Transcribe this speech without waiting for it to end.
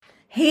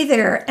Hey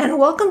there, and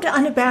welcome to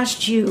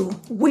Unabashed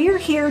You. We're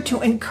here to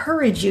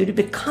encourage you to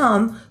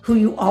become who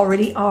you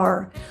already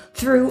are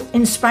through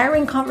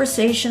inspiring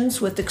conversations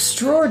with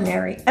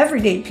extraordinary,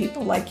 everyday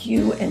people like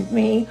you and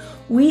me.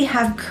 We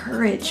have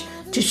courage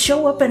to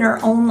show up in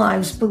our own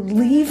lives,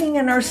 believing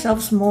in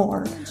ourselves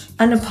more,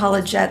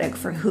 unapologetic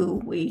for who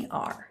we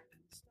are.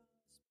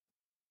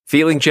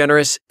 Feeling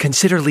generous?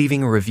 Consider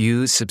leaving a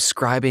review,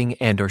 subscribing,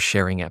 and/or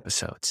sharing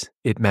episodes.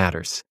 It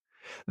matters.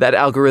 That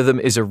algorithm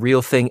is a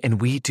real thing,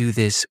 and we do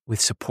this with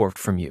support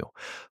from you.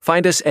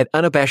 Find us at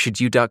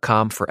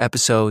unabashedyou.com for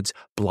episodes,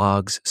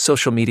 blogs,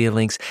 social media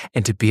links,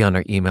 and to be on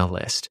our email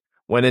list.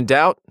 When in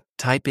doubt,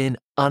 type in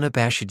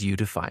unabashed you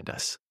to find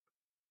us.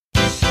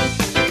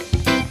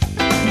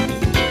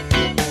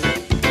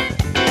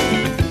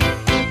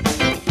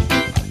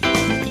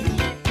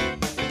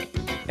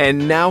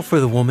 And now for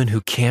the woman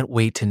who can't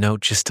wait to know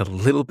just a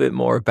little bit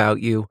more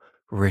about you,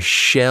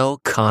 Rochelle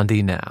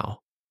Conde Now.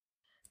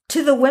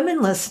 To the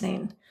women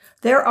listening,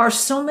 there are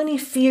so many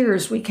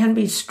fears we can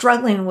be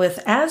struggling with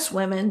as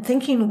women,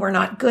 thinking we're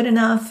not good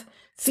enough,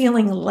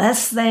 feeling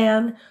less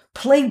than,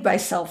 plagued by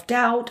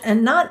self-doubt,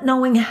 and not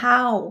knowing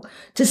how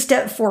to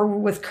step forward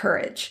with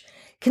courage.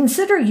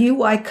 Consider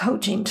UI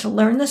coaching to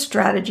learn the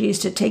strategies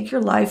to take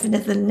your life into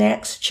the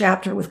next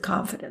chapter with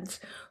confidence.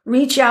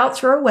 Reach out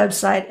through our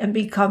website and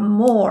become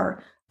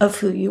more of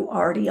who you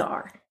already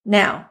are.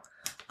 Now,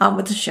 on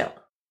with the show.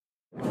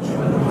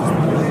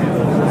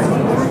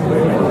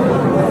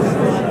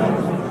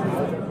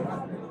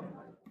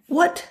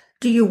 What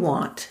do you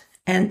want?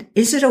 And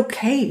is it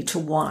okay to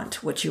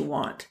want what you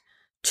want?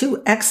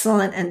 Two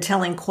excellent and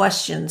telling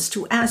questions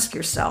to ask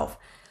yourself.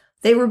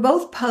 They were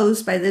both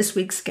posed by this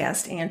week's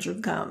guest, Andrew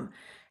Gum.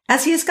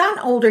 As he has gotten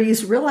older,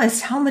 he's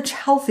realized how much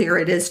healthier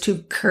it is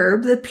to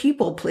curb the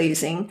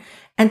people-pleasing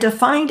and to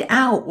find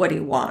out what he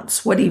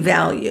wants, what he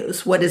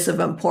values, what is of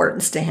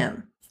importance to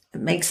him. It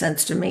makes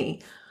sense to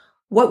me.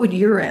 What would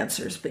your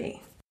answers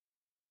be?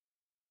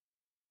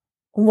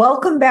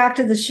 Welcome back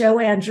to the show,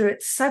 Andrew.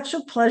 It's such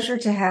a pleasure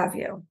to have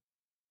you.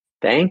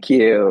 Thank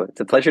you. It's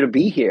a pleasure to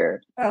be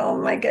here.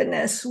 Oh, my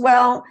goodness.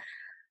 Well,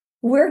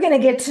 we're going to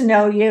get to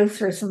know you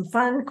through some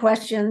fun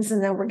questions,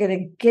 and then we're going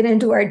to get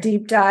into our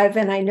deep dive.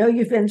 And I know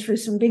you've been through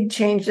some big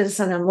changes,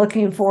 and I'm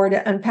looking forward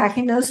to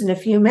unpacking those in a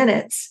few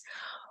minutes.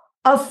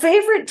 A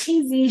favorite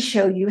TV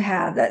show you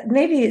have that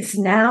maybe it's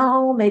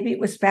now, maybe it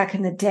was back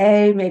in the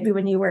day, maybe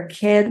when you were a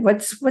kid.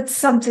 What's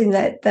something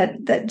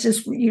that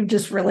just you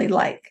just really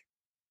like?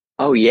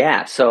 Oh,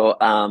 yeah. So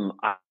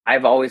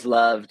I've always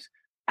loved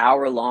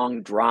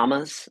hour-long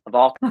dramas of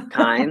all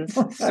kinds.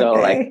 So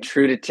Okay. like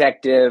True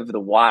Detective, The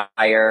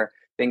Wire,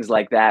 things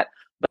like that.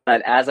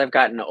 But as I've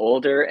gotten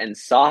older and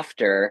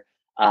softer,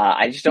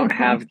 I just don't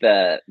have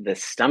the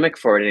stomach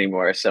for it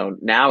anymore. So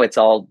now it's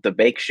all The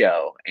Bake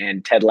Show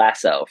and Ted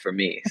Lasso for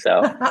me.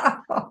 So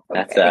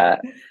that's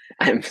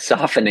I'm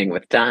softening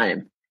with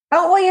time.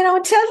 Oh,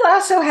 well, Ted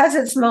Lasso has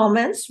its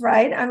moments,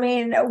 right? I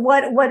mean,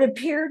 what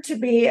appeared to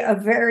be a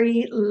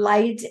very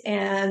light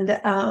and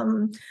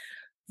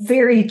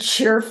very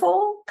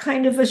cheerful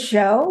kind of a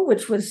show,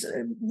 which was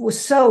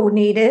so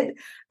needed,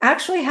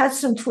 actually had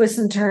some twists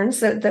and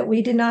turns that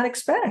we did not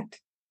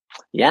expect.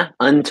 Yeah,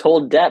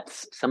 untold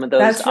depths. Some of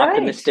those That's right.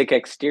 optimistic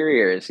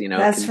exteriors,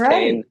 That's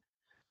contain right.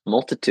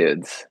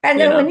 multitudes. And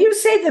then when you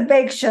say the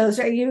bake shows,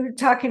 are you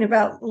talking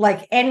about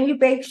like any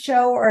bake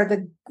show or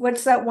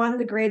what's that one,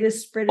 the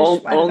greatest British?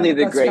 Only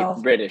the great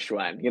British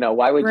one.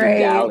 Why would you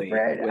dally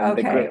when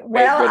the great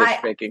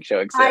British baking show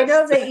exists? I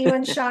know that you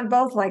and Sean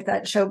both like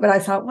that show, but I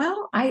thought,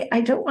 well,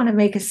 I don't want to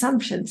make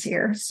assumptions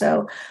here.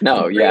 So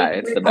no,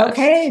 it's the best.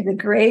 Okay, the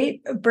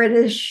Great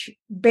British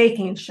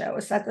Baking Show.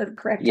 Is that the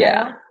correct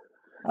title?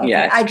 Okay.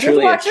 Yeah, I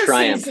did watch a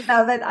triumph. season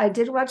of it.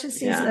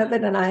 Of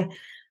it, and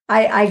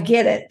I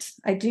get it.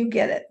 I do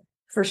get it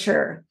for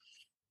sure.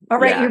 All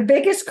right, your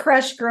biggest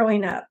crush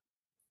growing up.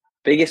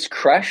 Biggest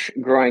crush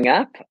growing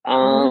up?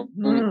 I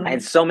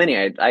had so many.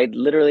 I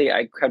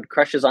had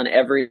crushes on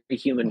every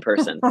human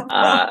person,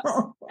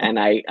 and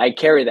I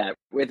carry that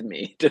with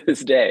me to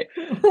this day.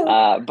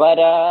 But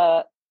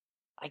I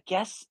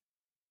guess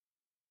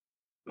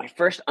my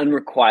first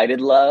unrequited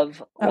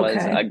love was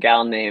a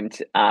gal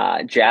named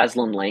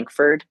Jaslyn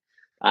Langford.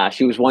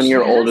 She was 1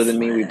 year older than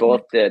me. We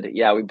both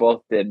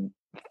did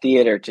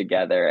theater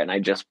together, and I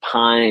just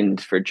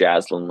pined for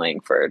Jaslyn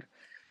Langford.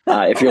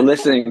 If you're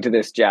listening to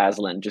this,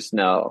 Jaslyn, just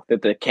know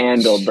that the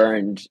candle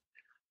burned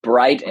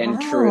bright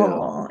and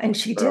true. And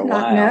she did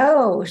not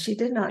know. She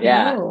did not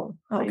know.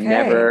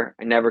 Okay.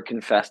 I never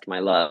confessed my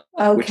love,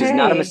 which is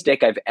not a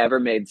mistake I've ever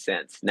made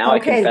since. Now I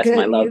confess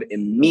my love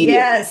immediately.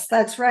 Yes,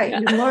 that's right. Yeah.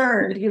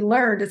 You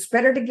learned. It's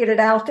better to get it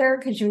out there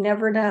because you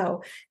never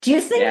know. Do you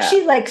think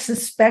she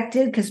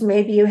suspected because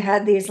maybe you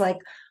had these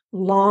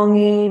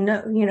longing,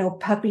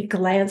 puppy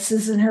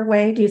glances in her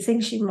way? Do you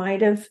think she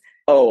might have?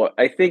 Oh,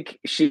 I think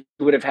she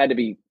would have had to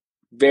be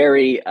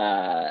very,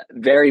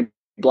 very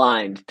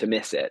blind to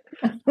miss it.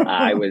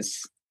 I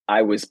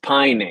was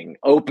pining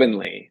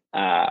openly.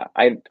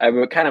 I'm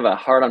kind of a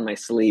heart on my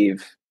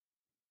sleeve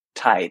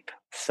type.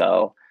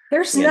 So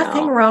there's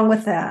nothing wrong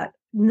with that.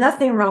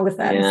 Nothing wrong with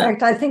that. In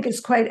fact, I think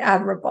it's quite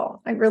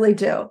admirable. I really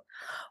do.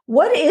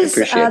 What is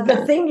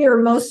the thing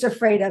you're most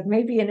afraid of?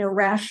 Maybe an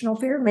irrational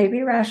fear,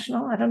 maybe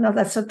rational. I don't know.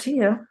 That's up to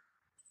you.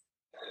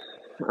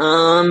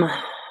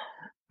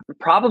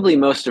 Probably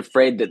most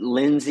afraid that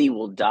Lindsay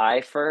will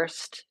die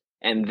first,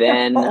 and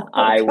then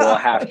I will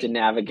have to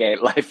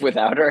navigate life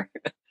without her.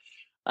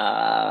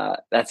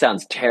 That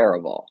sounds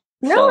terrible.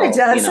 No, so, it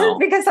doesn't,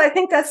 because I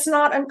think that's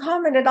not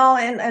uncommon at all.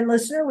 And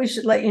listener, we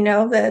should let you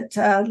know that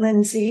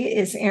Lindsay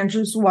is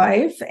Andrew's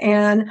wife,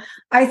 and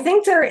I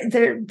think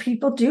there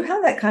people do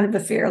have that kind of a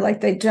fear,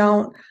 like they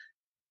don't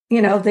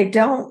want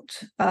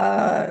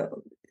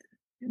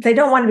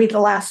to be the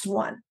last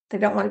one. They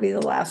don't want to be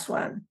the last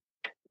one.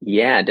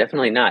 Yeah,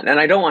 definitely not. And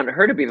I don't want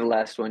her to be the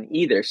last one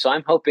either. So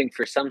I'm hoping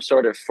for some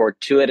sort of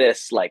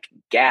fortuitous, like,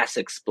 gas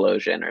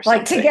explosion or something.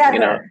 Like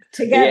together.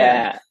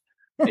 Yeah.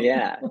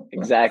 Yeah,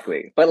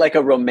 exactly. But like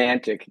a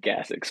romantic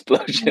gas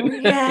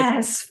explosion.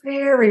 Yes,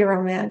 very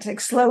romantic.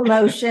 Slow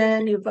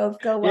motion. You both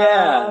go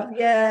up.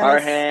 Yes. Our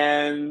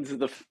hands,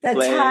 the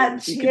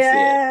touch.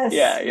 Yes.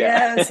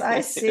 Yes,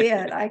 I see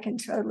it. I can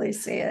totally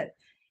see it.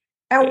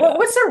 And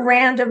what's a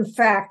random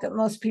fact that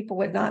most people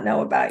would not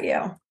know about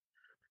you?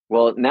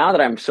 Well, now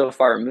that I'm so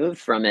far removed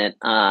from it,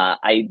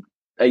 I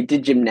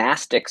did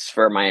gymnastics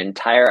for my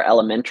entire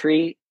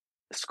elementary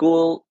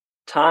school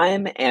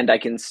time, and I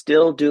can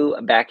still do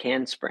a back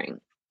handspring.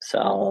 So,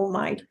 oh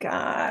my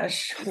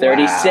gosh,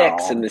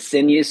 36, and the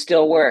sinews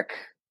still work.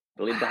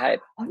 Believe the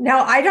hype.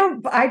 Now, I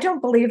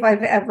don't believe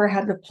I've ever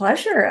had the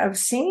pleasure of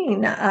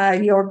seeing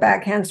your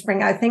back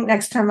handspring. I think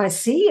next time I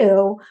see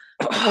you,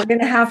 we're going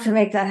to have to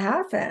make that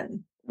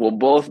happen. We'll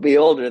both be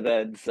older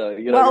then, so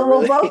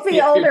we'll both be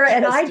older,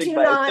 and I do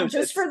not.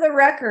 Just for the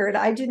record,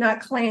 I do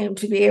not claim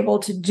to be able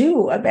to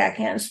do a back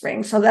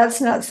handspring, so that's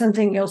not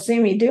something you'll see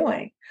me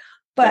doing.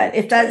 But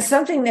if that's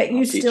something that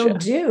you still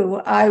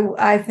do,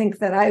 I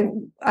think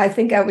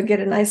I would get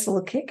a nice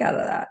little kick out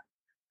of that.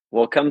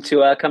 Well, come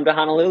to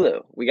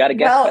Honolulu. We got a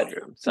guest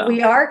bedroom. So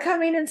we are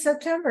coming in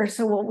September,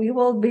 so we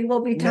will be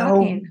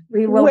talking.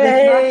 We will be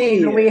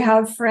talking. We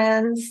have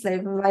friends. They've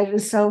invited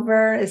us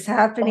over. It's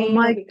happening. Oh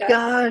my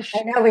gosh!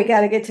 I know we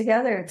got to get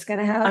together. It's going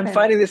to happen. I'm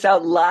finding this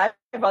out live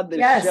on the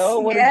show.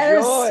 What a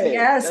joy!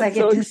 Yes, that's I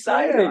get to see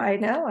you. I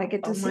know. I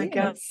get to see you. Oh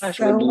my gosh!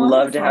 I would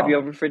love to have you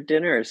over for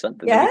dinner or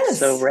something. Yes,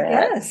 so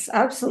rad. Yes,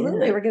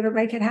 absolutely. Yeah. We're going to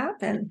make it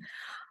happen.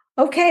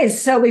 Okay,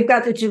 so we've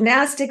got the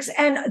gymnastics,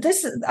 and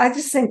I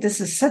just think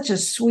this is such a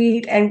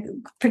sweet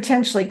and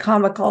potentially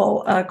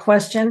comical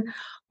question.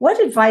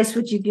 What advice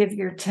would you give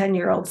your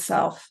 10-year-old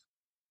self?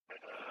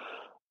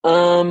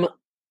 I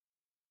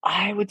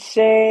would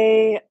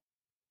say,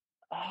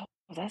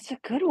 that's a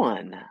good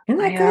one. Isn't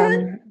that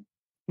good?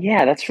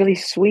 Yeah, that's really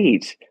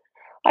sweet.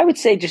 I would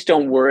say just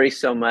don't worry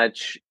so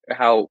much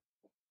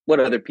what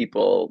other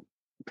people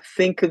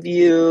think of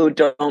you.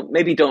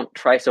 Don't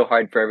try so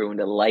hard for everyone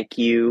to like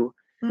you.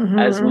 Mm-hmm.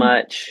 As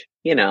much,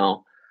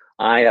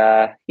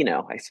 I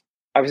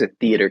was a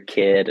theater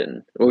kid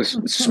and was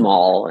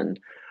small, and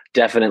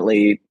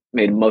definitely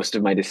made most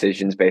of my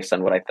decisions based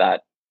on what I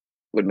thought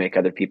would make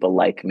other people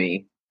like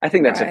me. I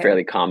think that's a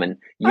fairly common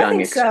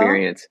young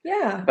experience. So.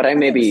 Yeah. But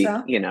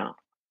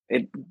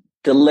it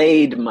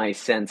delayed my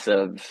sense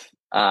of,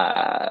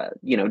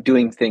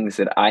 doing things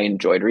that I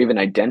enjoyed, or even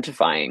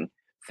identifying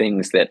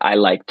things that I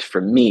liked for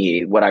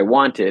me. What I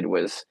wanted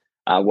was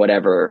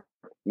whatever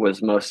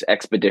was most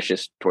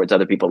expeditious towards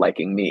other people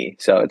liking me.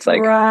 So it's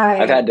like,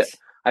 I've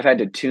had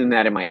to tune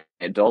that in my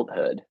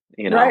adulthood,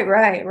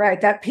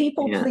 Right. That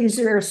people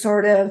pleaser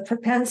sort of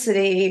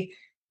propensity.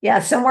 Yeah.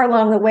 Somewhere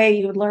along the way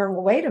you would learn,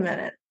 well, wait a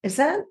minute, is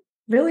that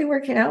really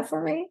working out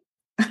for me?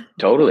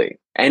 Totally.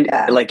 And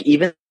like,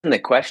 even the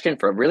question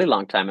for a really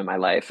long time in my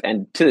life,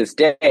 and to this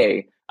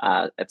day,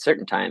 at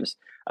certain times,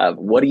 of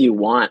what do you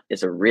want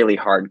is a really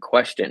hard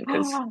question,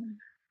 because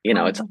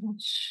it's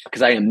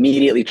because I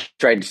immediately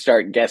tried to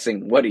start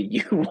guessing, what do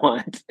you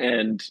want?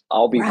 And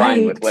I'll be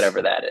fine with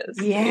whatever that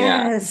is.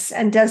 Yes. Yeah.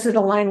 And does it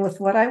align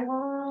with what I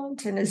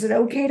want? And is it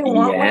okay to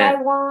want what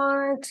I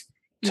want?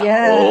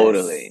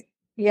 Totally.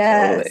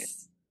 Yes. Totally.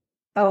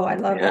 Oh, I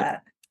love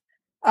that.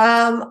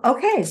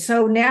 Okay.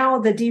 So now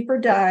the deeper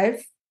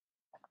dive,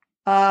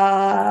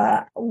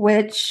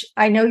 which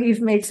I know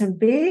you've made some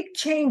big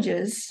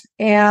changes,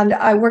 and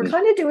we're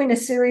kind of doing a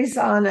series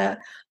on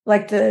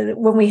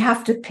when we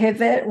have to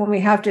pivot, when we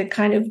have to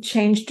kind of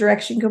change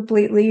direction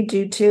completely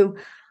due to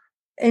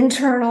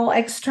internal,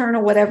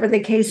 external, whatever the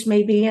case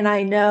may be. And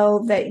I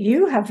know that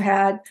you have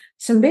had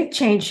some big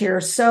change here.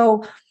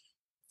 So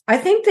I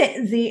think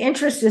that the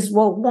interest is,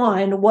 well,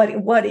 one,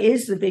 what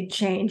is the big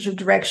change of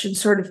direction,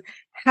 sort of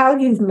how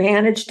you've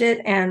managed it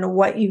and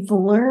what you've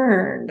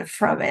learned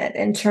from it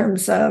in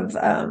terms of,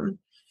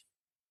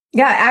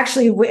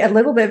 actually, a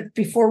little bit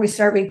before we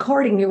started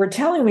recording, you were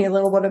telling me a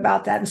little bit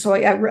about that. And so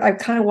I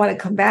kind of want to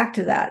come back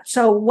to that.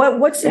 So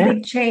what's the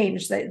big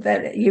change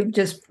that you've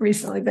just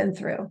recently been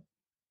through?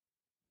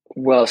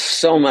 Well,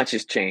 so much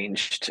has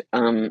changed.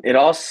 It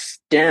all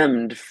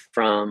stemmed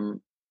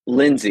from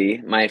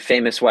Lindsay, my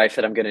famous wife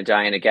that I'm going to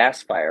die in a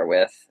gas fire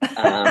with.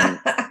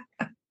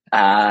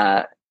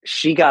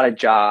 she got a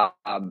job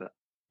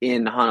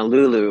in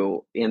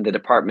Honolulu in the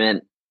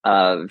department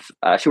of,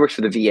 she works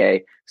for the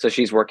VA. So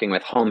she's working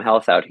with home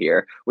health out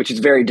here, which is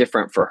very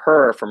different for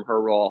her from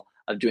her role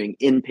of doing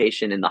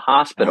inpatient in the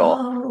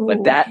hospital.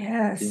 But that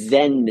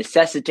then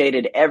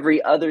necessitated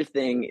every other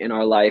thing in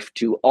our life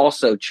to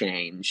also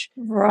change,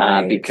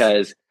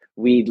 because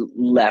we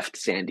left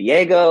San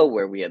Diego,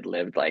 where we had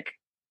lived like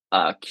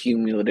a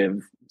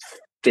cumulative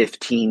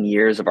 15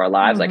 years of our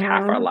lives, like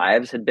half our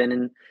lives had been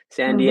in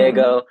San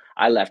Diego.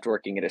 I left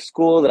working at a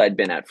school that I'd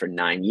been at for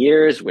 9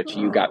 years, which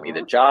you got me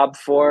the job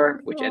for,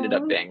 which ended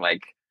up being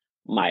like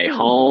my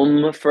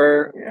home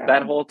for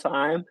that whole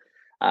time.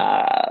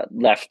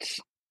 Left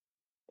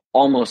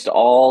almost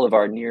all of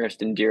our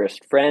nearest and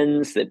dearest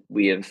friends that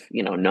we have,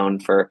 known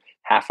for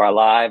half our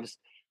lives.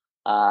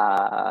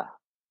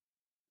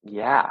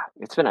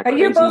 It's been a crazy...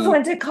 You both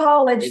went to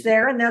college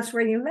there, and that's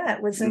where you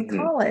met, was in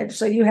college.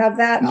 So you have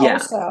that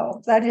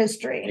also, that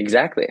history.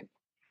 Exactly.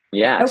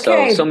 Yeah.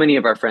 Okay. So many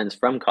of our friends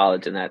from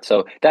college and that.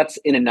 So that's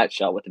in a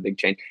nutshell what the big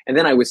change. And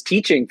then I was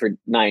teaching for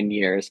 9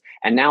 years,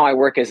 and now I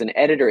work as an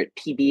editor at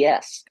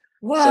PBS.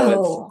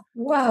 Whoa.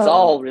 It's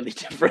all really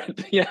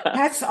different.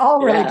 That's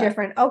all really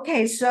different.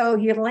 Okay. So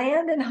you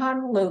land in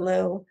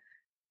Honolulu.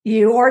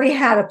 You already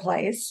had a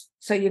place.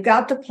 So you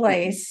got the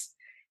place.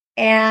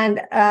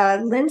 And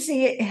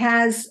Lindsay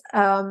has,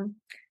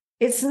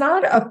 it's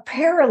not a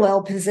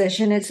parallel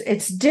position.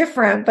 It's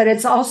different, but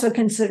it's also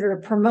considered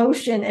a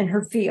promotion in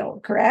her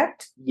field,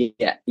 correct?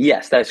 Yeah.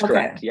 Yes, that's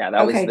correct. Yeah,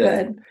 that was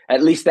good.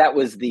 At least that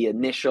was the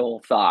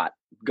initial thought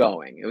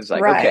going. It was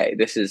like, okay,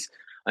 this is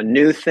a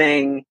new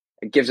thing.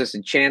 It gives us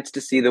a chance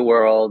to see the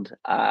world.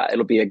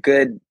 It'll be a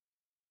good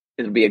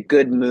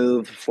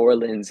move for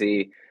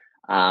Lindsay.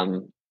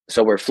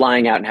 So we're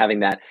flying out and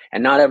having that,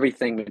 and not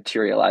everything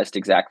materialized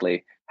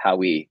exactly how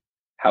we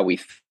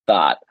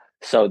thought.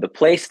 So the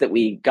place that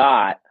we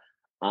got,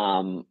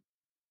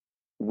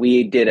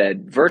 we did a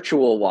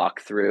virtual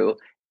walkthrough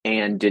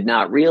and did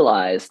not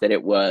realize that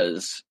it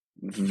was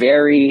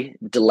very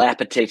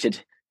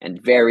dilapidated and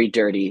very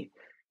dirty,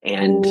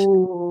 and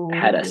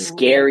had a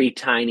scary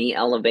tiny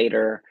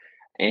elevator.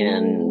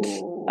 And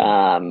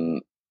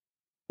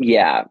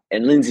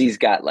and Lindsay's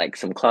got like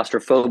some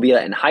claustrophobia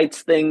and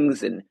heights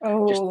things, and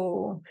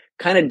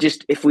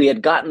just if we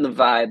had gotten the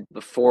vibe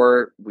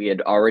before we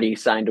had already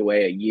signed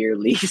away a year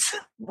lease,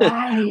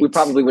 we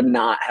probably would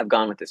not have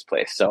gone with this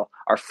place. So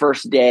our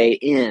first day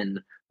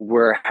in,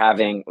 we're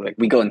having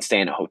we go and stay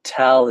in a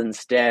hotel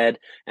instead,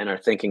 and are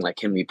thinking like,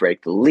 can we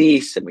break the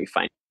lease? And we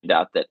find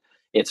out that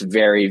it's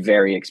very,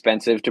 very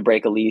expensive to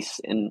break a lease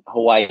in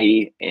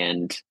Hawaii,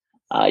 and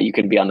you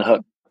can be on the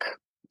hook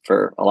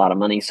for a lot of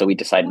money. So we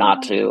decide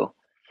not to.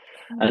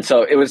 And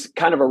so it was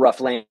kind of a rough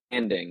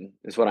landing,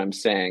 is what I'm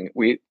saying.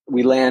 We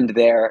land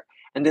there,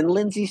 and then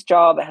Lindsay's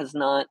job has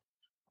not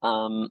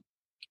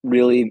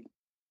really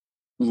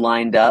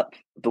lined up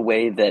the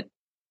way that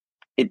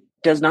it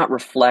does not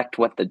reflect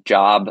what the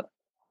job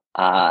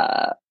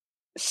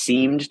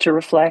seemed to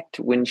reflect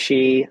when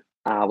she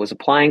was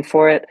applying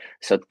for it.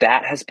 So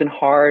that has been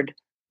hard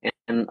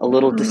and a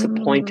little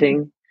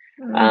disappointing.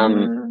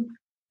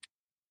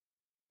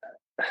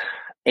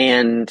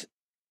 And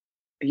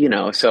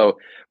so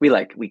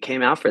we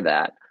came out for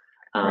that.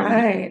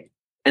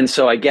 And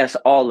so I guess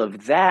all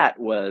of that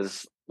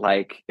was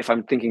like, if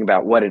I'm thinking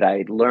about what did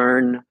I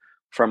learn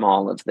from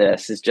all of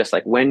this, is just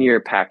like when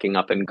you're packing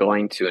up and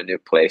going to a new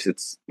place,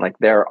 it's like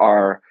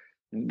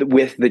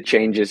with the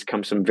changes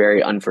come some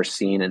very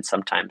unforeseen and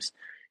sometimes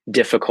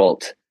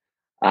difficult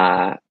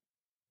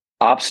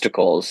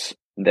obstacles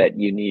that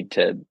you need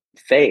to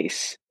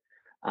face.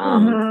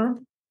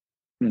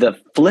 The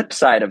flip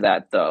side of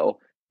that, though,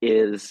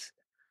 is,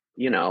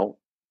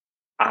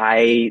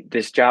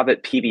 this job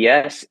at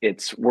PBS,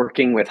 it's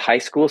working with high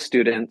school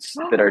students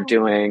that are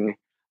doing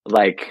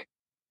like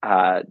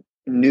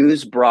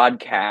news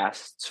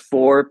broadcasts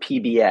for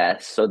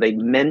PBS. So they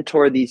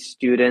mentor these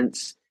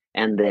students,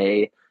 and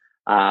they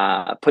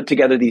put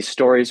together these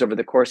stories over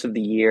the course of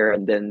the year.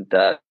 And then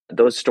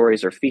those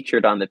stories are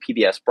featured on the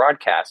PBS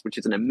broadcast, which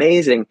is an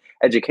amazing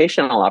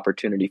educational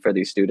opportunity for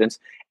these students,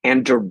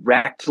 and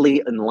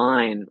directly in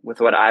line with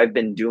what I've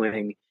been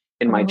doing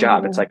in my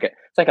job. It's like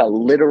a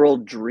literal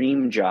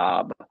dream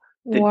job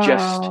that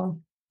just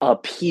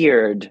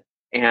appeared,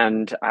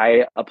 and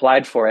I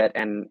applied for it.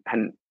 And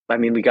I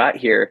mean, we got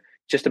here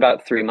just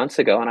about 3 months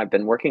ago, and I've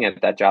been working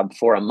at that job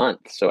for a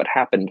month. So it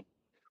happened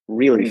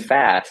really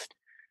fast.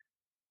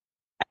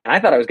 And I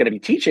thought I was going to be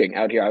teaching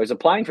out here. I was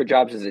applying for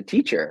jobs as a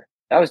teacher.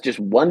 That was just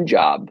one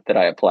job that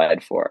I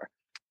applied for.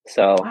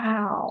 So.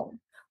 Wow.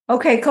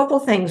 Okay. A couple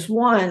things.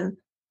 One,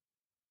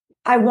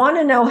 I want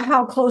to know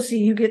how closely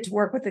you get to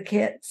work with the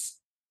kids.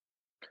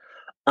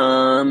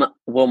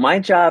 Well, my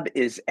job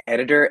is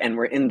editor, and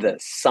we're in the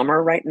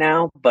summer right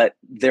now, but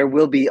there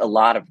will be a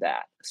lot of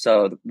that.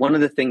 So one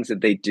of the things that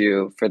they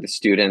do for the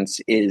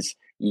students is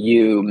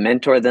you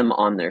mentor them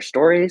on their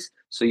stories.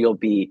 So you'll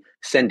be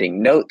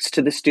sending notes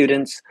to the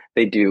students.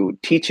 They do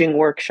teaching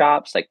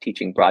workshops, like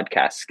teaching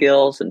broadcast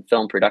skills and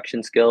film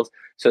production skills.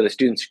 So the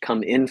students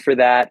come in for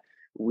that.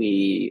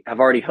 we have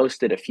already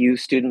hosted a few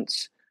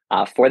students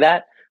for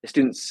that. The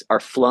students are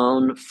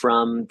flown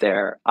from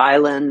their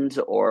island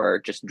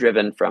or just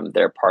driven from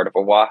their part of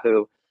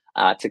Oahu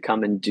to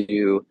come and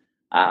do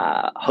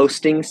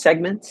hosting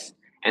segments.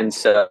 And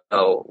so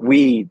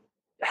we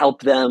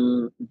help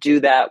them do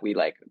that. We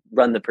like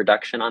run the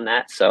production on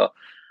that. So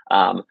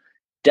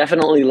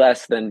definitely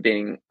less than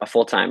being a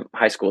full-time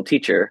high school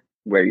teacher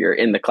where you're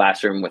in the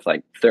classroom with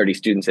like 30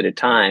 students at a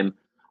time.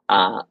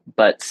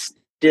 But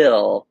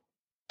still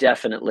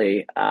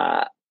definitely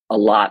a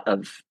lot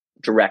of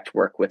direct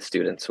work with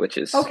students, which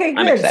is okay,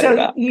 I'm good. excited So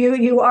about.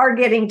 you are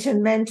getting to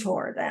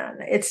mentor then.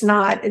 It's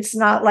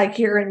not like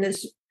you're in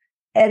this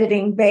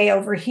editing bay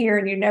over here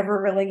and you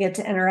never really get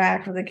to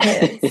interact with the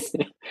kids.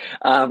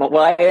 Well,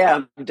 I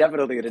am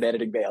definitely in an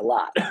editing bay a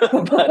lot,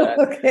 but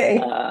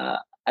okay.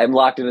 I'm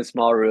locked in a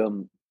small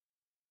room.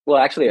 Well,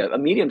 actually, a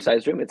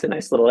medium-sized room. It's a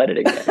nice little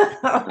editing bay.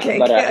 Okay,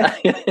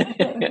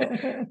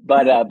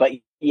 but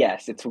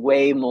yes, it's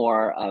way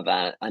more of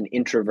an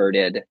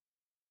introverted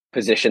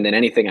position than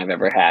anything I've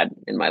ever had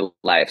in my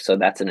life. So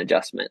that's an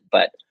adjustment.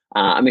 But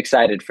I'm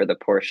excited for the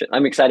portion.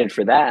 I'm excited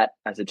for that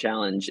as a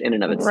challenge in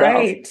and of itself.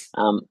 Right.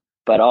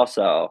 But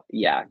also,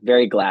 yeah,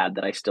 very glad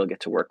that I still get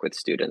to work with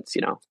students,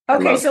 you know.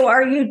 Okay, so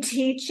are you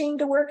teaching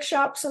the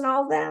workshops and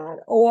all that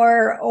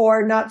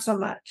or not so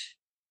much?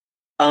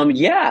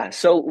 Yeah,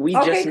 so we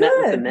just met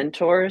with the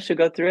mentors who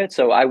go through it.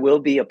 So I will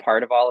be a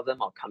part of all of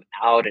them. I'll come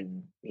out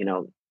and, you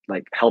know,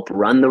 like help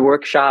run the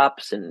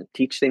workshops and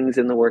teach things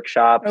in the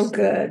workshops. Oh,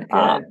 good.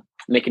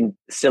 Making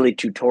silly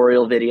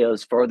tutorial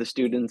videos for the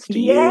students to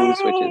use,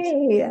 which is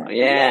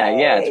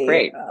it's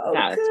great. Oh,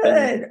 yeah,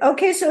 good.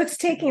 Okay, so it's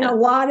taking a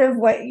lot of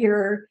what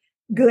you're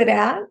good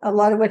at, a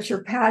lot of what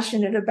you're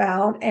passionate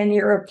about, and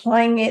you're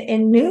applying it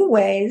in new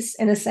ways,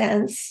 in a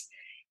sense.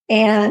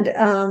 And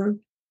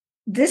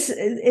it's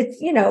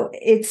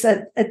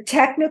a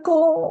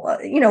technical,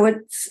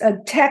 it's a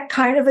tech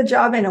kind of a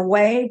job in a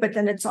way, but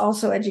then it's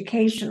also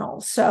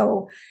educational.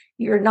 So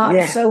you're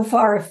not so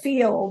far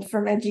afield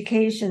from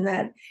education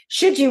that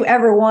should you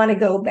ever want to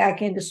go back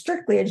into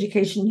strictly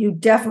education, you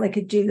definitely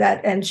could do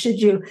that. And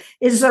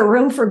is there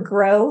room for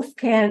growth?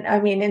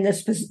 In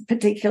this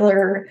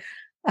particular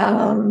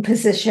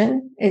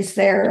position, is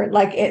there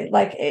like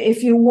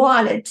if you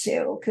wanted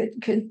to,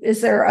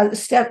 is there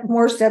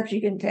more steps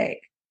you can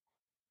take?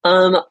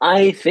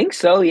 I think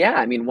so. Yeah.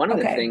 I mean, one of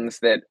the things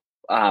that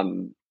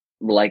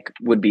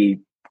would be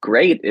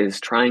great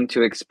is trying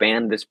to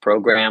expand this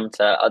program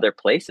to other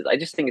places. I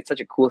just think it's such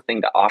a cool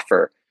thing to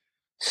offer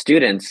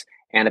students.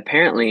 And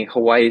apparently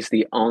Hawaii is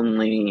the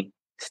only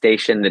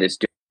station that is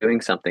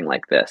doing something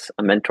like this,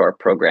 a mentor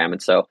program.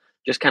 And so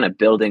just kind of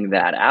building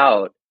that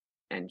out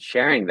and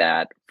sharing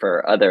that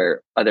for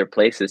other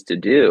places to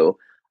do,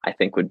 I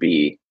think would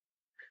be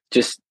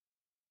just,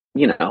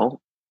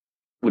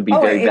 would be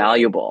very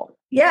valuable.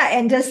 Yeah.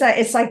 And does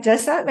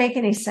that make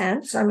any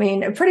sense? I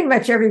mean, pretty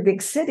much every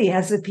big city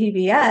has a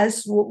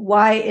PBS.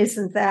 Why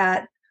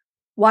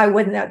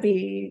wouldn't that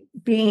be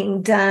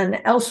being done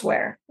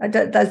elsewhere?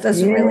 That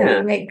doesn't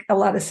really make a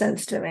lot of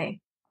sense to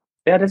me.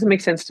 Yeah, it doesn't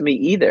make sense to me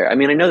either. I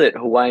mean, I know that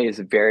Hawaii is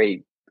a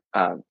very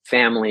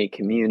family,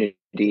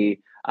 community,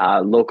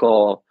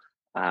 local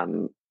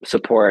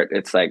support.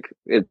 It's like,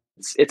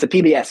 it's a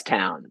PBS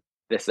town,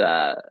 this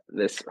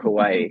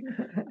Hawaii.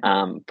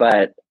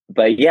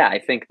 But yeah, I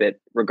think that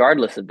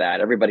regardless of that,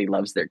 everybody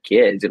loves their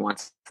kids and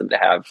wants them to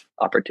have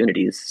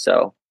opportunities.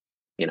 So,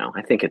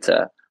 I think it's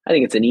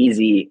an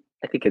easy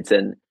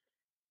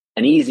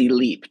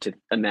leap to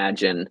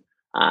imagine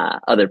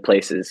other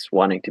places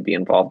wanting to be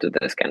involved with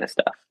this kind of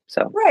stuff.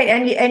 So right,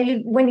 and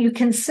you when you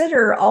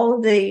consider all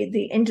of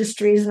the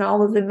industries and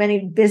all of the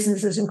many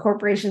businesses and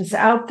corporations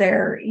out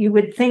there, you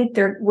would think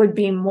there would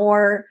be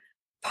more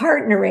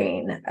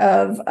partnering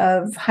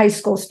of high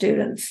school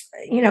students,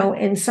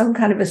 in some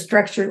kind of a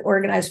structured,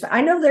 organized.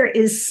 I know there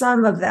is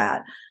some of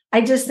that.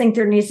 I just think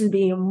there needs to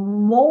be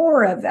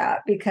more of that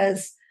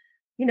because,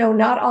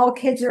 not all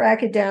kids are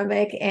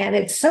academic, and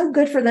it's so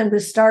good for them to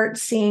start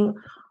seeing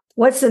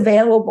what's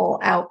available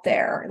out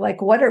there.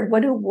 Like what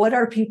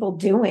are people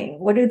doing?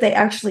 What do they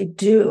actually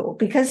do?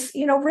 Because,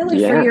 really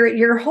for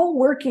your whole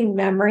working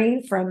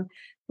memory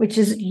which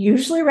is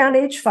usually around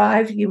age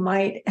 5, you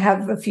might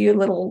have a few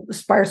little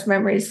sparse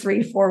memories,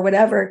 3, 4,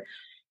 whatever.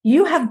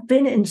 You have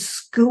been in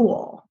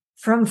school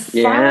from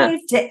 5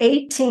 to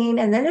 18.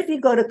 And then if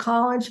you go to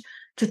college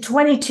to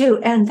 22,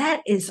 and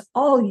that is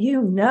all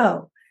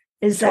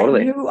is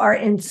that you are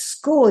in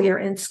school, you're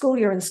in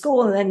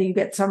school, and then you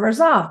get summers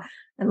off,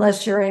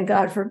 unless you're in,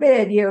 God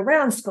forbid,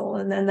 year-round school.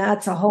 And then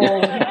that's a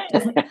whole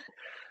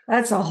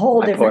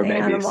different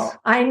animal.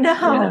 I know.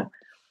 Yeah.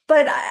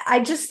 But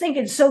I just think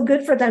it's so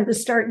good for them to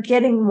start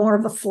getting more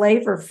of a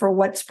flavor for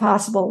what's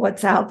possible,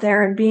 what's out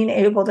there, and being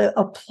able to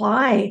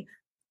apply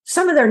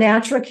some of their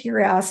natural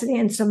curiosity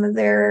and some of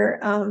their,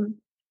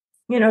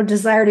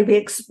 desire to be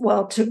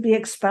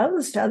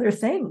exposed to other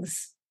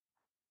things.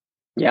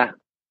 Yeah,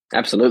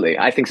 absolutely.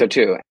 I think so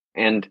too.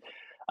 And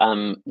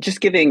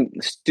just giving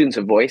students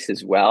a voice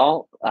as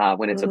well.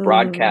 When it's a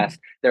broadcast,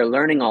 they're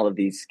learning all of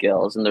these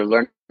skills and they're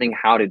learning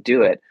how to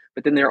do it.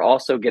 But then they're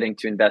also getting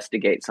to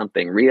investigate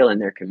something real in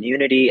their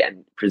community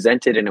and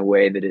present it in a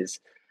way that is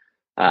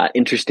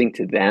interesting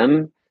to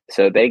them.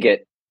 So they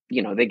get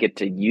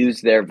to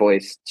use their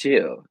voice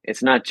too.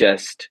 It's not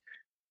just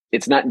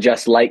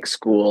like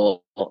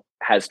school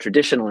has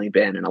traditionally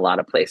been in a lot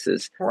of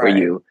places, right,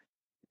 where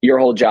your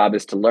whole job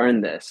is to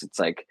learn this. It's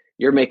like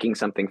you're making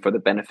something for the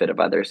benefit of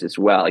others as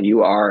well.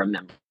 You are a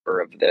member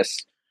of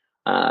this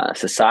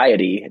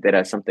society that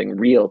has something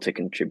real to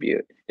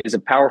contribute. It is a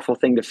powerful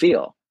thing to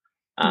feel.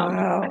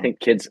 Wow. I think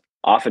kids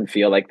often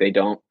feel like they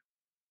don't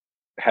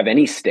have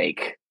any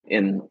stake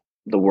in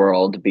the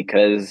world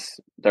because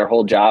their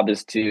whole job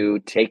is to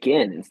take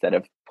in instead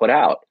of put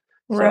out.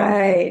 So,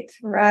 right.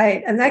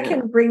 And that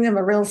can bring them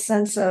a real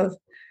sense of,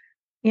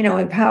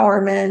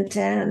 empowerment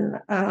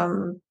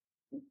and,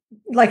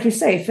 like you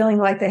say, feeling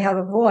like they have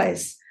a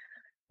voice.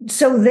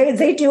 So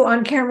they do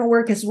on-camera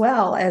work as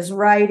well as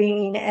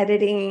writing,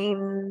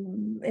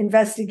 editing,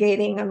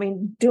 investigating. I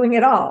mean, doing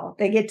it all.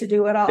 They get to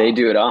do it all. They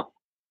do it all.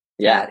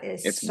 Yeah,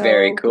 it's so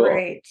very cool.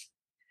 Great.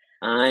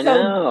 I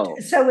know.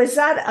 So is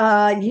that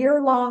a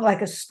year-long,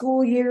 like a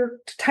school year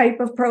type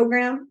of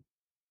program?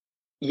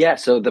 Yeah,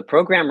 so the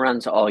program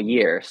runs all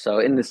year. So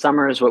in the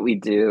summers, what we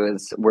do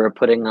is we're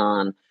putting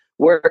on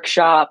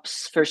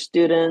workshops for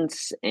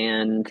students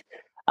and,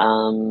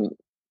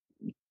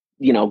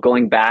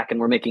 going back and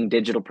we're making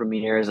digital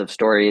premieres of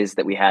stories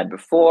that we had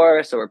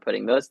before. So we're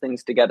putting those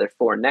things together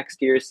for next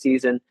year's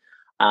season.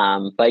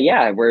 But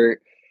yeah, we're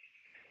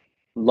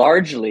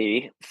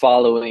largely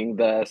following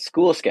the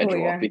school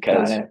schedule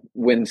because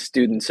when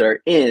students are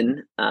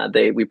in,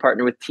 we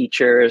partner with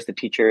teachers. The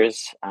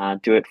teachers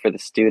do it for the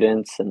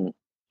students, and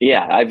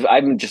yeah,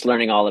 I'm just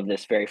learning all of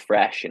this very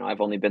fresh.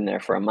 I've only been there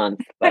for a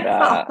month, but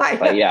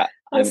yeah,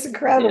 that's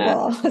incredible.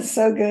 Yeah. That's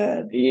so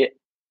good.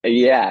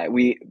 Yeah,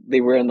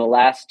 they were in the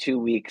last 2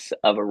 weeks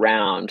of a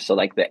round, so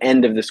like the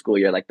end of the school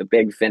year, like the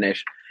big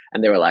finish,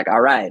 and they were like,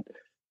 "All right,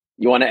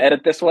 you want to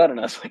edit this one?" And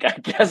I was like, "I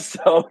guess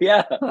so,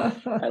 yeah."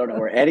 I don't know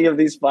where any of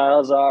these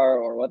files are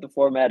or what the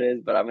format is,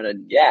 but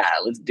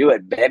let's do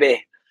it,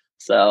 baby.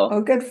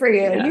 So, good for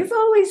you. Yeah. You've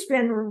always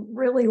been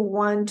really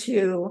one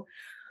to,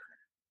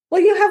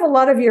 you have a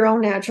lot of your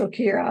own natural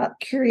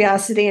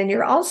curiosity, and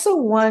you're also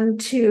one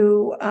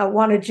to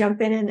want to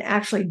jump in and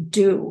actually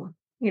do.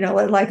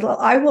 Like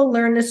I will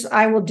learn this.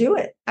 I will do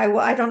it.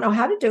 I don't know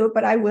how to do it,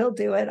 but I will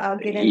do it. I'll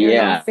get in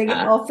there and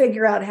I'll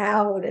figure out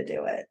how to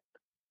do it.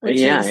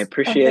 I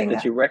appreciate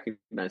that you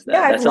recognize that.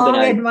 Yeah, I've long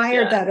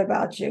admired that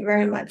about you,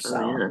 very much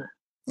so.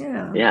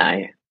 Yeah.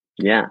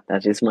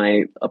 That is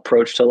my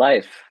approach to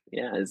life.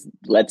 Yeah,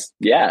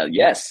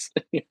 yes.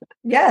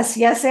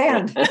 Yes,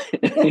 and.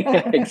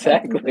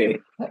 Exactly.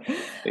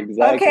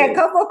 Okay, a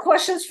couple of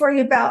questions for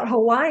you about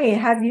Hawaii.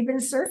 Have you been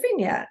surfing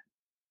yet?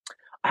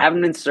 I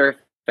haven't been surfing.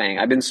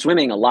 I've been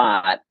swimming a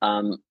lot.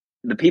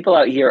 The people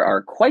out here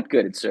are quite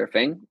good at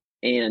surfing,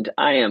 and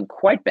I am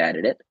quite bad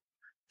at it.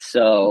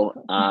 So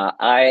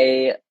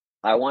I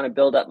want to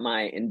build up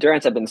my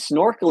endurance. I've been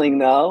snorkeling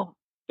though.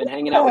 Been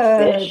hanging out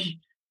with fish,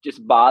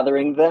 just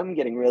bothering them,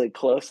 getting really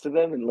close to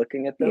them and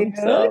looking at them.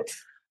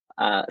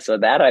 So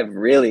that I've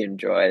really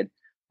enjoyed.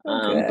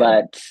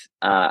 But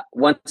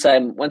once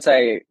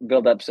I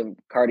build up some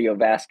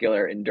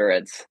cardiovascular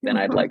endurance, then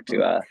I'd like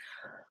to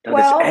this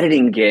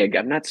editing gig.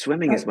 I'm not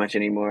swimming as much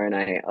anymore,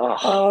 and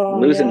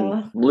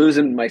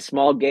losing my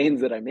small gains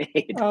that I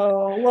made.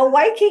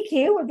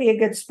 Waikiki would be a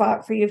good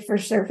spot for you for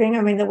surfing.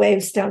 I mean, the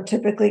waves don't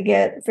typically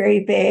get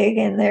very big,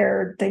 and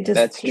they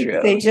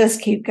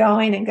just keep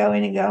going and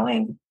going and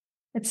going.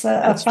 It's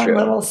a fun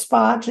little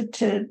spot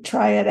to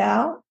try it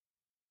out.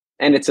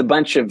 And it's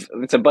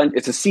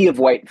a sea of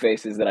white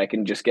faces that I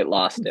can just get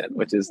lost in,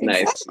 which is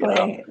nice.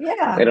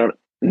 Yeah.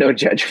 No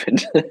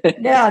judgment.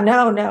 No.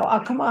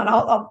 Oh, come on.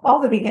 All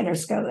the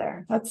beginners go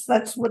there.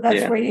 That's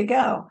where you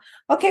go.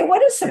 Okay.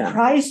 What has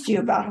surprised you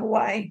about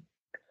Hawaii?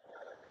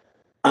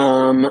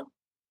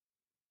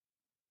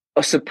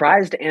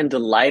 Surprised and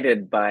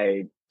delighted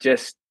by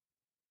just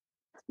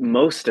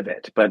most of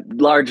it, but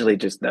largely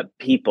just the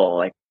people.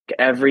 Like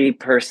every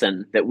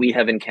person that we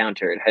have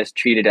encountered has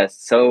treated us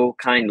so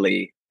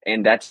kindly,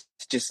 and that's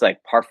just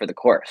like par for the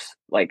course.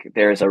 Like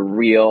there's a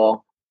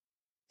real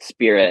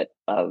spirit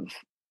of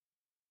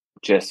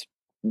just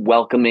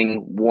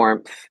welcoming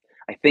warmth.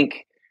 I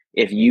think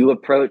if you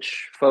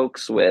approach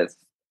folks with,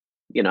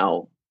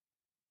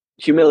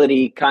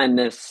 humility,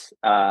 kindness,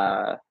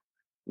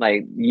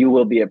 like you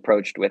will be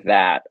approached with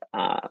that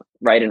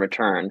right in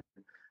return.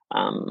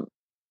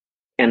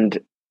 And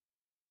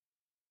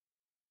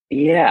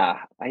yeah,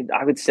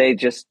 I would say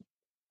just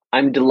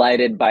I'm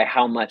delighted by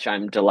how much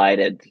I'm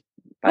delighted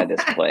by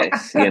this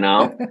place.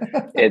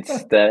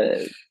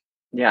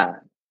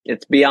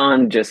 It's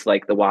beyond just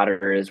like the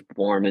water is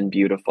warm and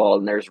beautiful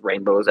and there's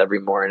rainbows every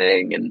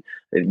morning and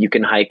you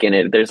can hike in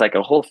it. There's like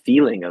a whole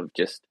feeling of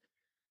just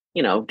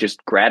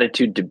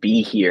gratitude to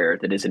be here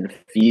that is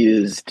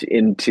infused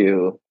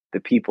into the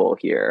people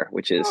here,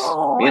 which is,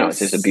 Oh, it's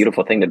just a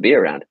beautiful thing to be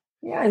around.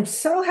 Yeah, I'm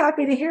so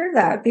happy to hear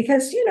that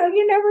because,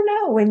 you never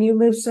know when you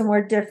move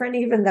somewhere different,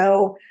 even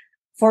though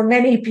for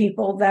many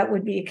people that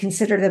would be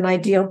considered an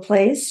ideal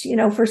place,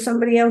 for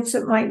somebody else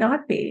it might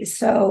not be.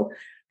 So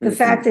the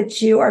fact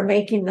that you are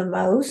making the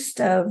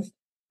most of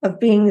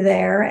being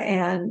there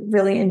and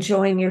really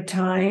enjoying your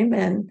time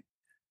and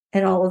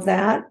all of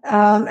that.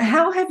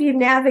 How have you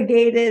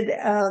navigated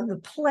the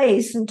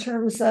place in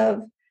terms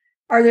of,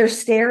 are there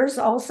stairs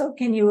also?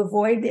 Can you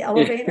avoid the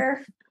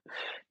elevator?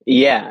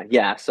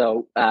 Yeah.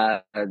 So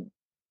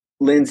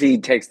Lindsay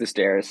takes the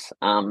stairs.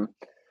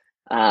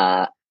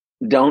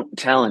 Don't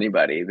tell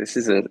anybody. This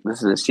is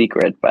a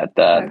secret, but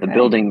the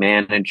building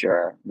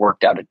manager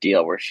worked out a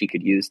deal where she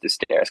could use the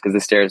stairs, because the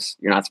stairs,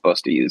 you're not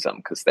supposed to use them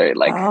because they're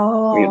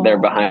they're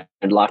behind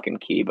lock and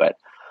key. But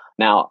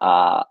now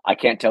I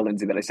can't tell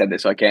Lindsay that I said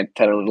this, so I can't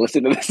tell her to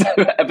listen to this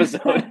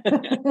episode.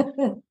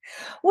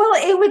 Well,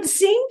 it would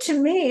seem to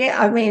me,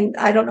 I mean,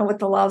 I don't know what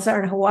the laws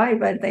are in Hawaii,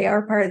 but they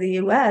are part of the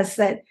US,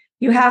 that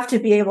you have to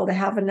be able to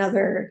have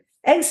another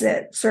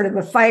exit, sort of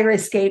a fire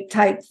escape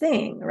type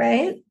thing,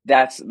 right?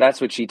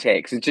 That's what she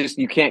takes. It's just,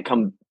 you can't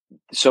come.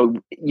 So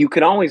you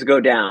could always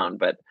go down,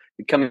 but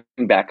coming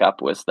back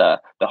up was the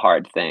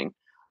hard thing.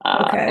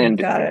 And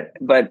got it.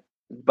 But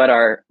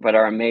our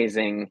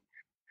amazing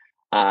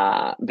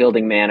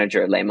building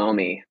manager,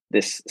 Leimomi,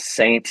 this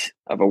saint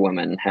of a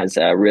woman, has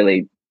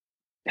really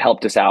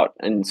helped us out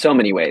in so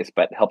many ways,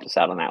 but helped us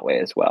out in that way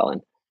as well.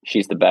 And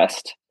she's the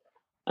best.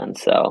 And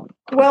so,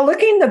 well,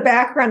 looking the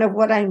background of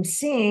what I'm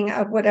seeing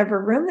of whatever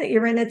room that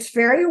you're in, it's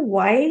very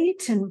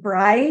white and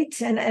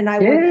bright. And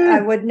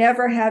I would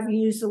never have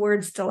used the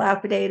words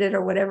dilapidated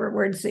or whatever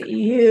words that you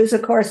use.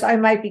 Of course, I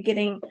might be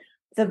getting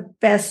the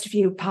best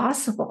view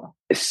possible.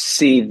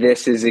 See,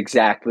 this is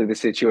exactly the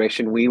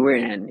situation we were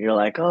in. You're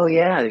like, oh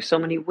yeah, there's so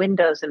many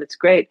windows and it's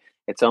great.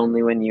 It's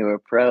only when you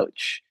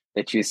approach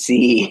that you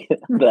see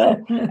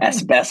the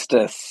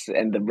asbestos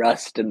and the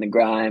rust and the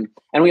grime.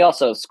 And we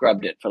also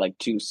scrubbed it for like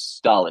 2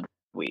 solid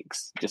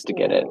weeks just to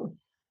get it.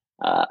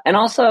 And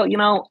also,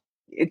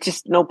 it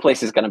just, no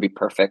place is going to be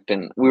perfect.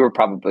 And we were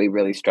probably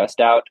really stressed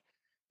out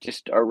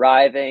just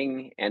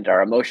arriving, and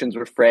our emotions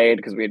were frayed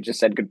because we had just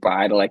said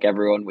goodbye to like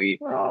everyone we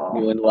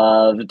knew and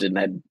loved, and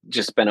had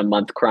just spent a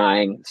month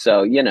crying.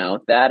 So,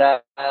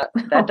 that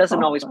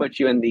doesn't always put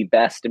you in the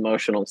best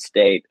emotional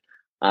state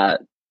to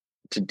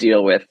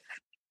deal with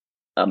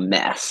a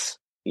mess,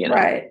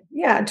 Right.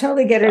 Yeah, I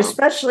totally get it,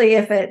 especially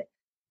if it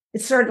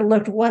sort of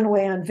looked one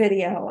way on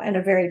video and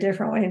a very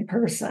different way in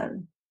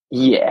person.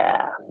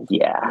 Yeah.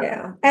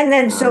 And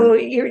then so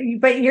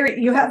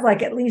you have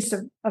like at least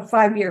a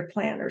 5-year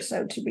plan or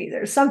so to be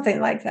there, something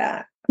like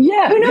that.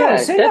 Yeah. Who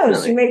knows? Yeah, Who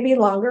knows? You may be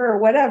longer or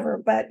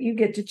whatever, but you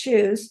get to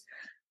choose.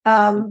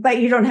 But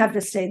you don't have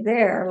to stay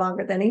there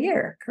longer than a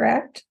year,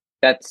 correct?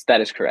 That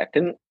is correct.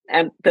 And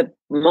at the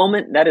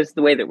moment, that is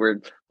the way that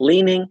we're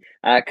leaning,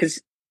 because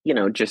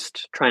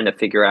just trying to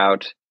figure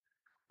out.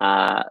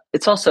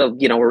 It's also,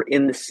 we're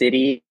in the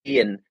city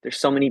and there's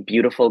so many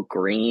beautiful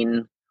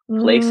green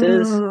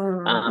places.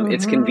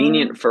 It's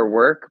convenient for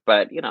work,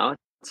 but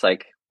it's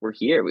like, we're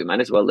here. We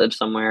might as well live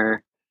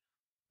somewhere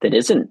that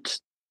isn't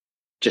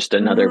just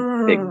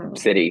another big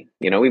city.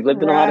 We've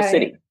lived in a lot of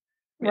cities.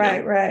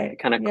 Right.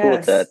 Kind of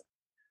cool to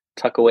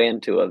tuck away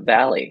into a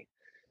valley.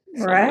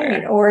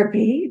 Right. Or a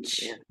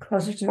beach. Yeah.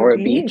 Closer to a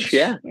beach.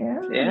 Yeah.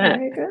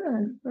 Very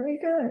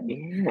good.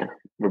 Yeah.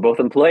 We're both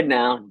employed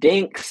now.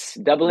 Dinks.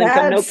 Double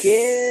income, no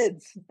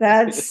kids.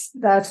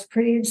 That's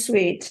pretty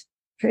sweet.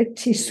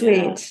 Pretty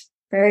sweet. Yeah.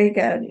 Very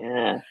good.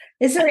 Yeah.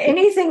 Is there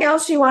anything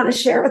else you want to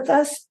share with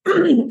us?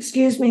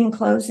 Excuse me, in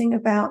closing,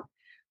 about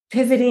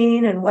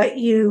pivoting and what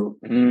you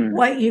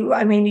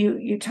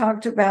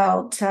talked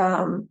about,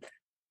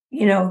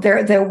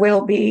 there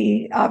will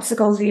be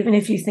obstacles, even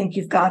if you think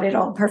you've got it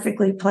all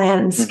perfectly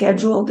planned and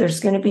scheduled. There's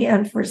going to be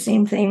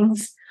unforeseen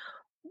things.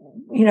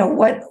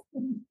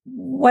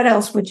 What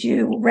else would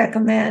you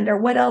recommend, or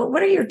what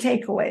are your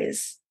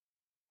takeaways?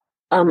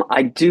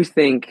 I do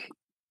think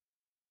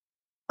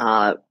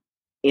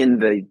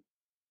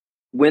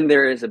when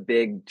there is a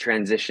big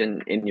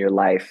transition in your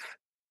life,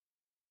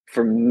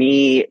 for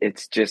me,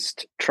 it's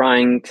just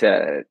trying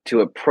to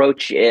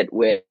approach it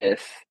with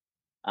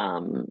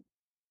an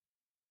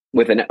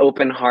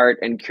open heart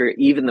and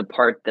even the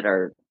part that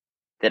are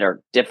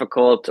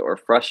difficult or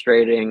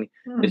frustrating,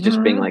 is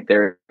just being like,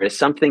 there is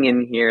something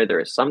in here.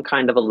 There is some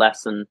kind of a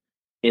lesson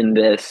in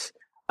this,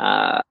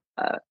 and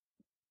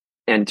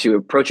to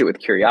approach it with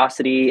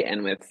curiosity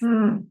and with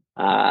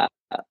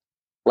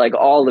like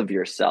all of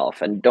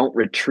yourself, and don't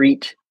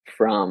retreat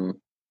from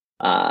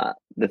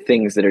the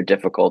things that are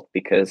difficult,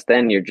 because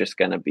then you're just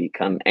going to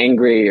become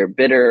angry or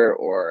bitter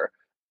or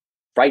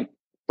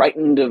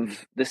frightened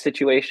of the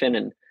situation,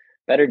 and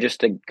better just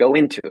to go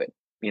into it,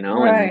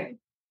 right. And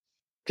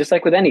just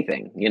like with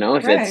anything,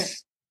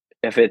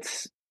 if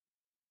it's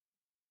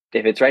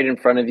right in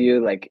front of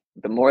you, like,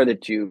 the more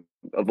that you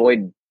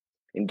avoid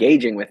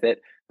engaging with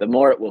it, the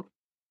more it will,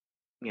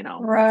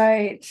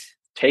 right,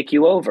 take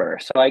you over.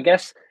 So I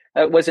guess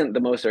that wasn't the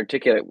most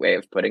articulate way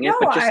of putting it, No,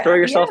 but just throw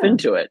yourself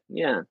into it.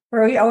 Yeah.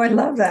 Oh, I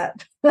love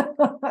that.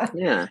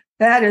 Yeah.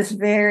 That is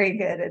very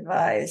good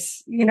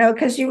advice,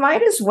 because you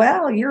might as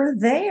well, you're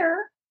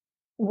there.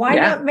 Why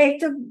not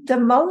make the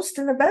most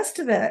and the best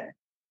of it?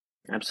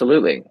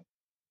 Absolutely.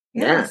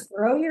 Yes,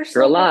 throw yourself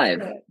You're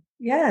alive. into it.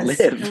 Yes,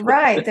 Live.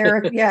 right. There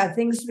are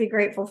things to be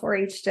grateful for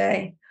each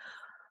day.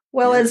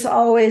 Well, as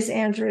always,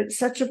 Andrew, it's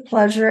such a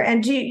pleasure.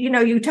 And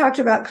you talked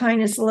about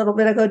kindness a little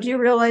bit ago. Do you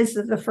realize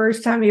that the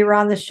first time you were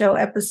on the show,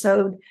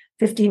 episode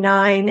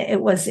 59,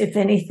 it was, if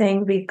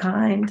anything, be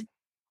kind?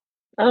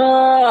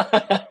 Oh.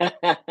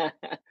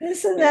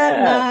 Isn't that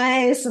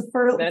nice? A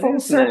full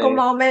circle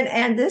moment.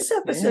 And this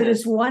episode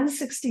is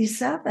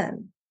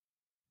 167.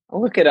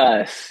 Look at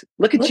us.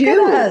 Look at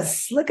you. Look at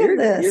us. Look at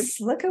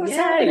this. Look at what's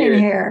happening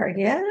here.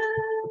 Yeah.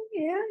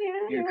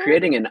 You're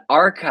creating an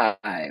archive,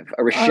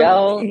 a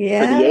Rochelle for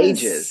the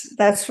ages.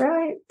 That's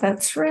right.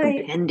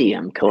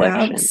 Compendium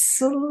collection.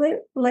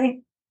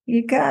 Absolutely.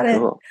 You got it.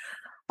 Cool.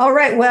 All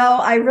right.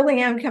 Well, I really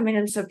am coming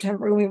in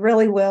September. We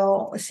really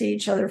will see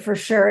each other for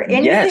sure.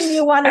 Anything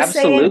you want to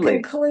say in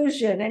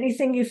conclusion?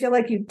 Anything you feel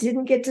like you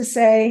didn't get to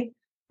say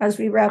as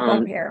we wrap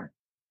up here?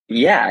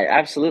 Yeah,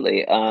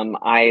 absolutely.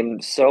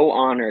 I'm so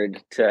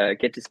honored to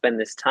get to spend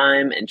this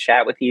time and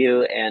chat with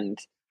you. And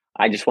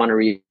I just want to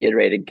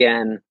reiterate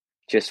again,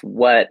 just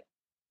what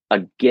a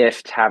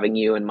gift having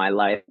you in my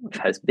life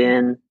has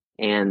been,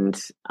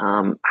 and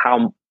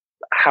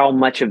how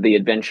much of the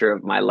adventure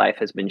of my life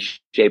has been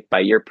shaped by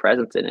your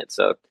presence in it.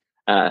 So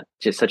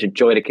just such a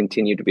joy to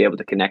continue to be able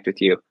to connect with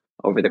you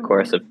over the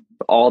course of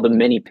all the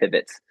many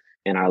pivots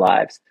in our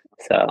lives.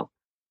 So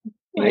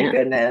my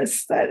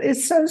goodness, that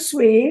is so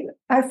sweet.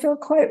 I feel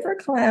quite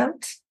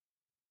verklempt.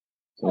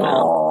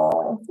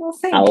 Well,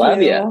 thank you. I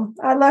love you.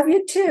 I love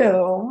you too.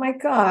 Oh my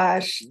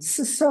gosh, this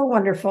is so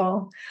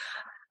wonderful.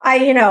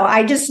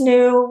 I just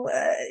knew,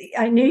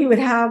 I knew you would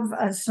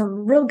have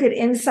some real good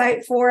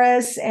insight for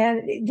us.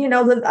 And,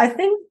 I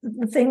think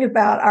the thing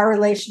about our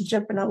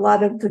relationship and a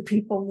lot of the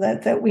people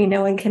that we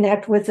know and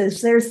connect with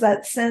is there's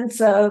that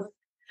sense of,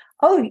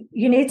 oh,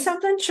 you need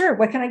something? Sure.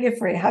 What can I get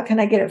for you? How can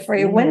I get it for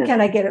you? When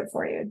can I get it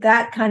for you?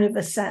 That kind of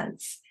a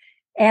sense.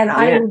 And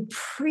I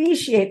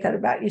appreciate that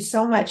about you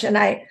so much. And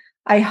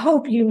I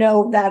hope you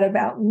know that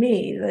about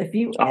me, that if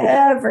you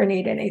ever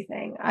need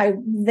anything,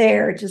 I'm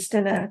there just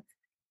in a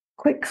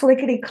quick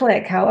clickety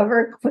click,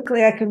 however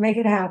quickly I can make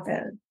it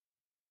happen.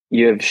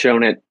 You have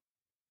shown it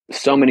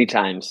so many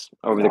times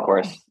over the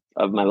course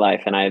of my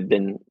life, and I've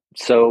been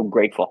so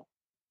grateful.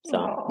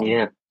 So,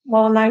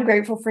 Well, and I'm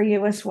grateful for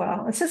you as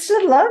well. It's just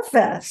a love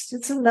fest.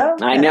 It's a love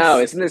fest. I know.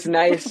 Isn't this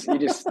nice? You're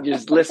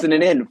just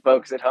listening in,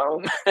 folks at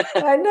home.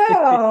 I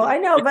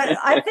know. But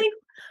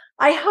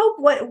I hope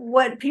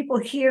what people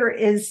hear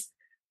is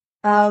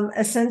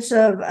a sense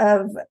of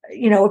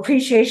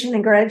appreciation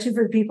and gratitude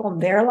for the people in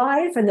their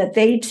life, and that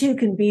they too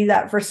can be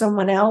that for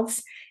someone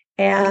else,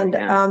 and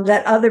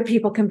that other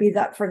people can be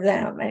that for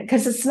them.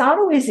 Because it's not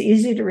always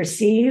easy to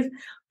receive,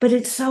 but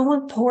it's so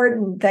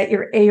important that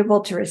you're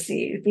able to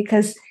receive,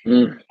 because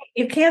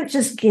you can't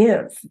just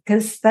give,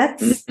 because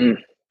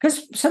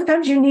because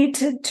sometimes you need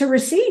to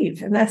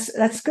receive, and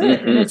that's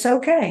good, and it's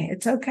okay.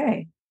 It's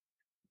okay.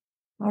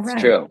 All right.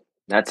 It's true.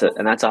 That's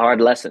a hard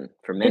lesson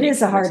for many. It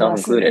is a hard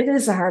lesson. It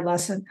is a hard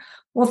lesson.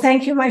 Well,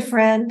 thank you, my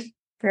friend.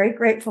 Very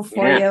grateful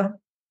for you.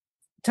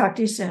 Talk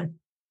to you soon.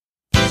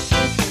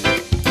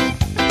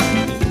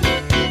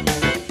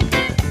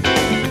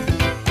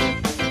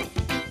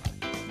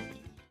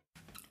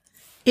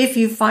 If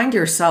you find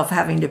yourself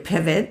having to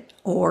pivot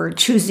or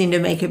choosing to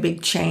make a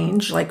big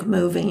change, like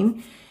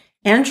moving,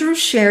 Andrew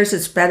shares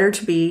it's better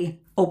to be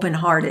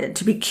open-hearted,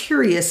 to be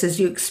curious as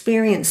you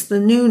experience the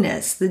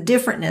newness, the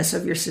differentness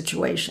of your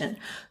situation.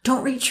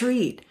 Don't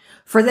retreat,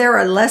 for there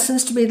are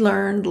lessons to be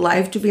learned,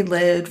 life to be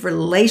lived,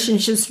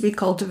 relationships to be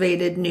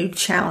cultivated, new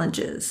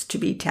challenges to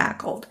be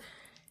tackled.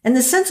 And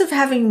the sense of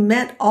having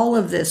met all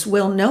of this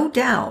will no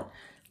doubt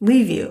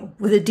leave you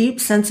with a deep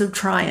sense of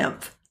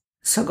triumph.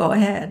 So go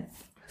ahead,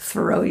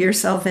 throw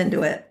yourself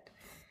into it.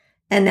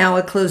 And now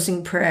a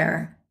closing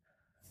prayer.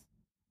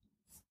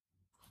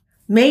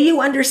 May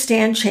you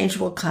understand change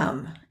will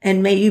come,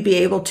 and may you be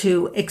able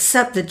to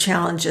accept the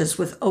challenges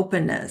with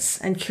openness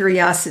and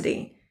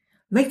curiosity.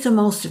 Make the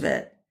most of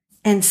it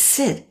and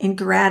sit in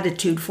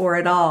gratitude for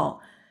it all.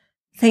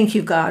 Thank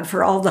you, God,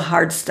 for all the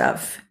hard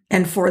stuff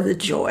and for the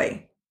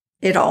joy.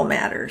 It all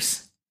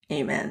matters.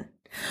 Amen.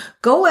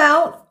 Go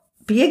out,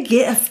 be a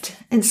gift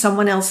in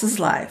someone else's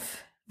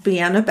life.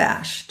 Be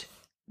unabashed.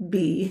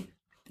 Be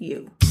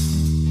you.